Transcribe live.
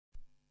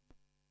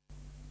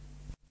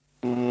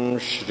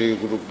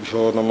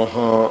श्रीगुरुभ्यो नमः।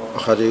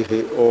 हरिः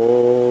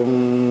ओम्।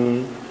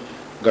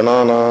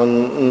 गणानां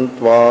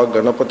त्वा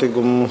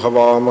गणपतिगुं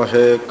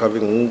हवामहे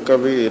कविं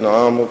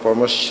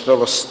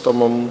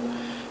कवीनामुपमश्रवस्तमं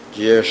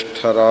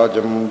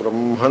ज्येष्ठराजं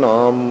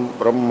ब्रह्मणां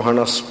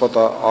ब्रह्मणस्पत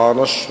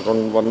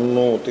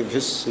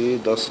आनशृण्वन्नोतिभिः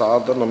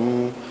सीदसादनं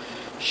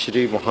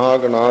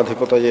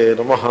श्रीमहागणाधिपतये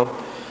नमः।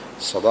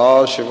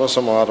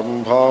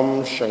 सदाशिवसमारम्भां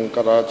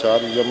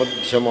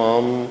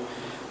शङ्कराचार्यमध्यमाम्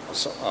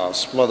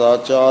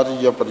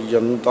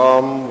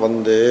अस्मदाचार्यपर्यन्तां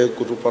वंदे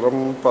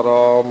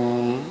गुरुपरंपरां।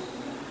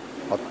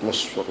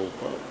 ఆత్మస్వరూప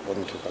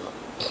బంధుగణ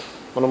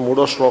మనం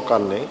మూడో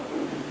శ్లోకాన్ని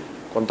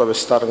కొంత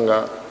విస్తారంగా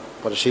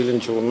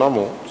పరిశీలించి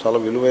ఉన్నాము. చాలా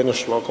విలువైన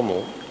శ్లోకము.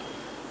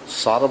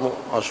 సారము,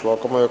 ఆ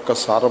శ్లోకము యొక్క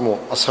సారము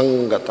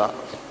అసంగత.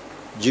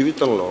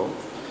 జీవితంలో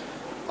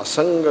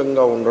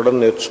అసంగంగా ఉండడం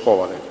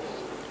నేర్చుకోవాలి.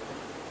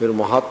 మీరు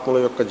మహాత్ముల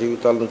యొక్క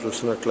జీవితాలను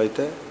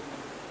చూసినట్లయితే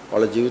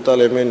వాళ్ళ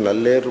జీవితాలు ఏమీ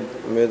నల్లేరు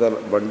మీద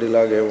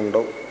బండిలాగే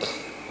ఉండవు.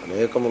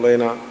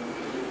 అనేకములైన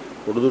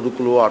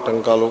ఒడిదుడుకులు,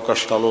 ఆటంకాలు,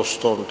 కష్టాలు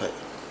వస్తూ ఉంటాయి.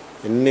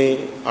 ఎన్ని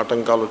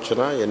ఆటంకాలు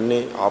వచ్చినా, ఎన్ని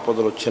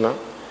ఆపదలు వచ్చినా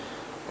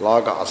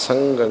అలాగ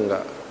అసంగంగా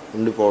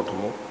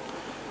ఉండిపోవటము,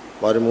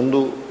 వారి ముందు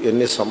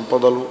ఎన్ని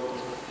సంపదలు,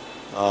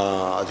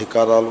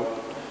 అధికారాలు,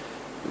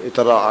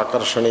 ఇతర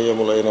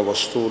ఆకర్షణీయములైన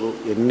వస్తువులు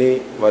ఎన్ని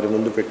వారి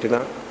ముందు పెట్టినా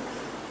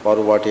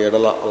వారు వాటి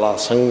ఎడల అలా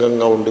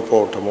అసంగంగా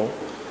ఉండిపోవటము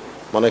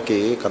మనకి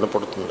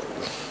కనపడుతుంది.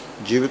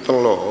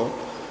 జీవితంలో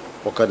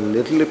ఒక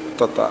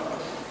నిర్లిప్తత,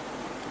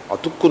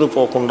 అతుక్కుని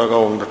పోకుండా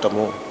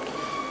ఉండటము,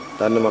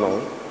 దాన్ని మనం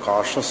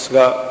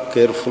కాషస్గా,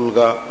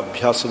 కేర్ఫుల్గా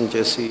అభ్యాసం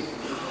చేసి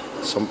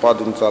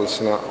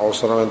సంపాదించాల్సిన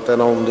అవసరం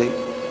ఎంతైనా ఉంది.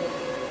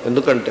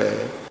 ఎందుకంటే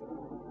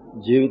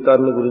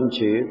జీవితాన్ని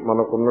గురించి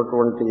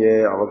మనకున్నటువంటి ఏ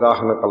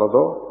అవగాహన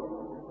కలదో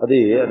అది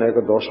అనేక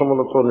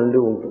దోషములతో నిండి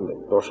ఉంటుంది,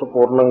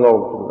 దోషపూర్ణంగా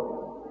ఉంటుంది.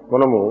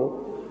 మనము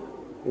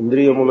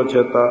ఇంద్రియముల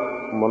చేత,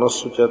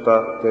 మనస్సు చేత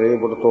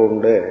తెలియబడుతూ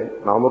ఉండే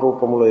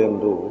నామరూపముల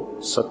యందు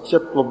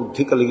సత్యత్వ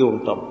బుద్ధి కలిగి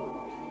ఉంటాము.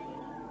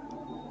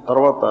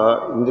 తర్వాత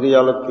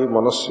ఇంద్రియాలకి,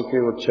 మనస్సుకి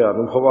వచ్చే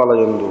అనుభవాల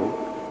యందు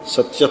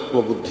సత్యత్వ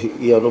బుద్ధి,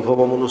 ఈ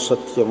అనుభవములు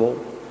సత్యము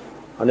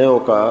అనే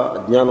ఒక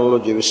అజ్ఞానంలో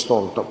జీవిస్తూ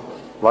ఉంటాం.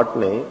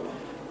 వాటిని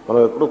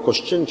మనం ఎప్పుడూ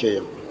క్వశ్చన్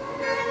చేయం.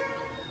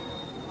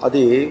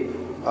 అది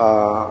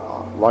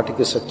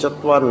వాటికి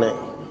సత్యత్వాన్నే,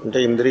 అంటే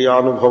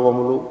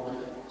ఇంద్రియానుభవములు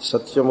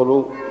సత్యములు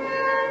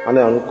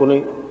అని అనుకుని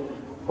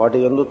వాటి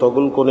యందు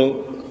తగులుకొని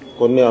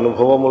కొన్ని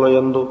అనుభవముల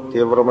యందు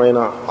తీవ్రమైన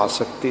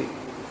ఆసక్తి,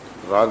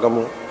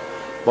 రాగము,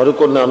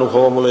 మరికొన్ని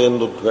అనుభవముల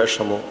యందు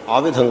ద్వేషము, ఆ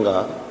విధంగా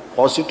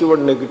positive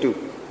and negative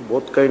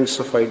both kinds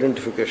of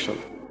identification,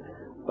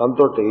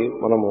 దాంతో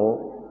మనము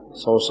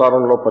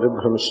సంసారంలో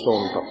పరిభ్రమిస్తూ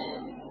ఉంటాం.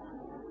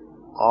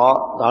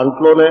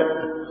 దాంట్లోనే,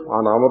 ఆ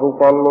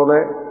నామరూపాల్లోనే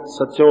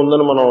సత్యం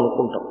ఉందని మనం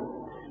అనుకుంటాం.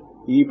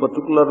 ఈ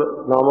పర్టికులర్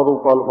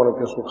నామరూపాలు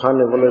మనకి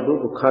సుఖాన్ని ఇవ్వలేదు,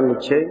 దుఃఖాన్ని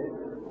ఇచ్చాయి,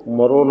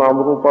 మరో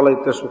నామరూపాలు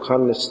అయితే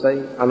సుఖాన్ని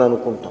ఇస్తాయి అని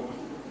అనుకుంటాం.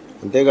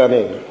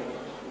 అంతేగాని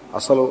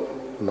అసలు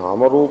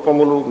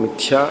నామరూపములు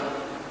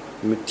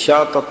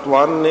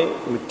మిథ్యాతత్వాన్ని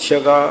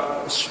మిథ్యగా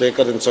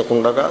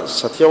స్వీకరించకుండా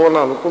సత్యమని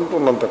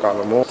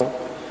అనుకుంటున్నంతకాలము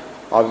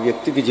ఆ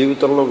వ్యక్తికి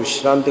జీవితంలో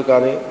విశ్రాంతి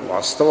కానీ,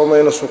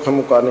 వాస్తవమైన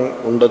సుఖము కానీ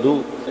ఉండదు.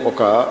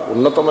 ఒక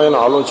ఉన్నతమైన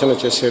ఆలోచన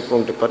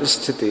చేసేటువంటి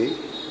పరిస్థితి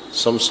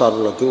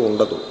సంసారులకి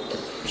ఉండదు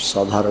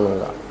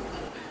సాధారణంగా.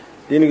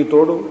 దీనికి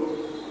తోడు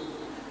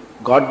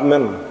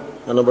గాడ్మెన్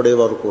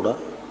అనబడేవారు కూడా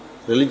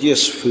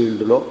రిలీజియస్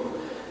ఫీల్డ్లో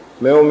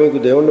మేము మీకు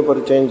దేవుణ్ణి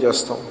పరిచయం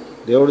చేస్తాం,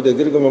 దేవుడి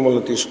దగ్గరికి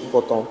మిమ్మల్ని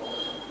తీసుకుపోతాం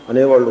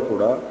అనేవాళ్ళు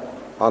కూడా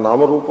ఆ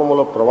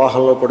నామరూపముల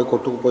ప్రవాహంలో పడి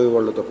కొట్టుకుపోయే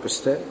వాళ్ళు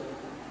తప్పిస్తే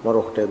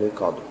మరొకటేమీ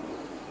కాదు.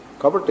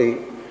 కాబట్టి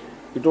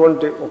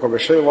ఇటువంటి ఒక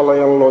విషయ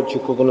వలయంలో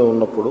చిక్కుకుని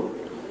ఉన్నప్పుడు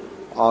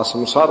ఆ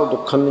సంసార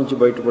దుఃఖం నుంచి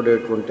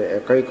బయటపడేటువంటి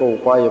ఏకైక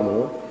ఉపాయము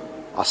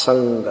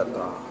అసంగత.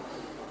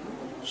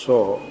 సో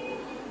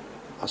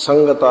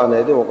అసంగత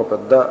అనేది ఒక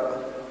పెద్ద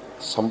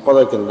సంపద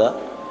కింద,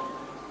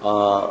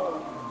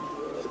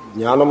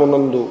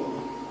 జ్ఞానమునందు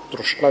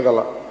తృష్ణగల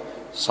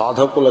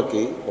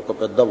సాధకులకి ఒక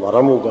పెద్ద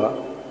వరముగా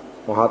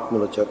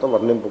మహాత్ముల చేత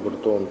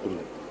వర్ణింపబడుతూ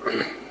ఉంటుంది.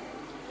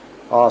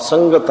 ఆ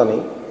అసంగతని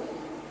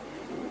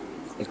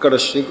ఇక్కడ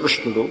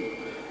శ్రీకృష్ణుడు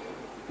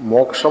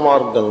మోక్ష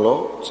మార్గంలో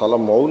చాలా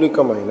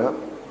మౌలికమైన,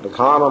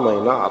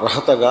 ప్రధానమైన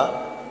అర్హతగా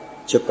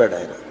చెప్పాడు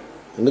ఆయన.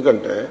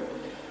 ఎందుకంటే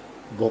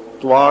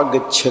భుక్త్వా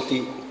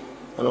గచ్చతి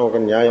అని ఒక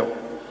న్యాయం,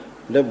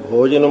 అంటే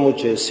భోజనము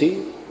చేసి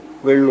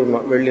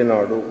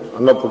వెళ్ళినాడు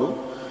అన్నప్పుడు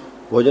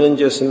భోజనం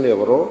చేసింది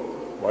ఎవరో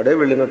వాడే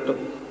వెళ్ళినట్టు,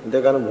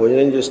 అంతేకాని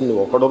భోజనం చేసింది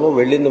ఒకడును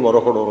వెళ్ళింది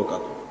మరొకడును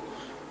కాదు,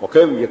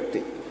 ఒకే వ్యక్తి.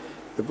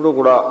 ఎప్పుడు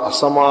కూడా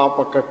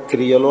అసమాపక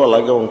క్రియలు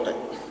అలాగే ఉంటాయి.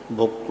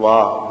 భుక్త్వా,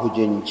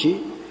 భుజించి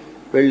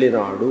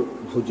వెళ్ళినాడు,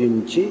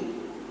 భుజించి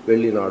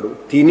వెళ్ళినాడు,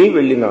 తిని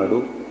వెళ్ళినాడు,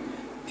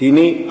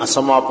 తిని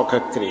అసమాపక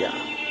క్రియ,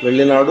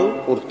 వెళ్ళినాడు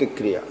పూర్తి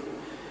క్రియ.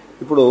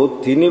 ఇప్పుడు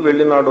తిని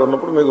వెళ్ళినాడు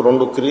అన్నప్పుడు మీకు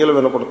రెండు క్రియలు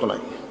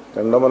వినపడుతున్నాయి,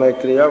 తినడం అనే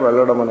క్రియ,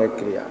 వెళ్ళడం అనే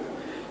క్రియ.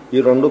 ఈ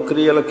రెండు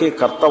క్రియలకి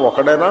కర్త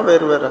ఒకడేనా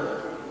వేరువేరా?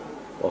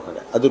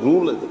 ఒకడే. అది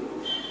రూల్. అది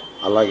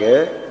అలాగే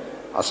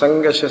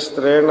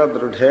అసంగశస్త్రేణ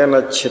దృఢేన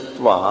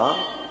చిత్వా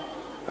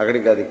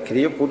అక్కడికి అది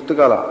క్రియ పూర్తి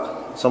కాల,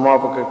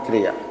 సమాపక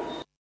క్రియ.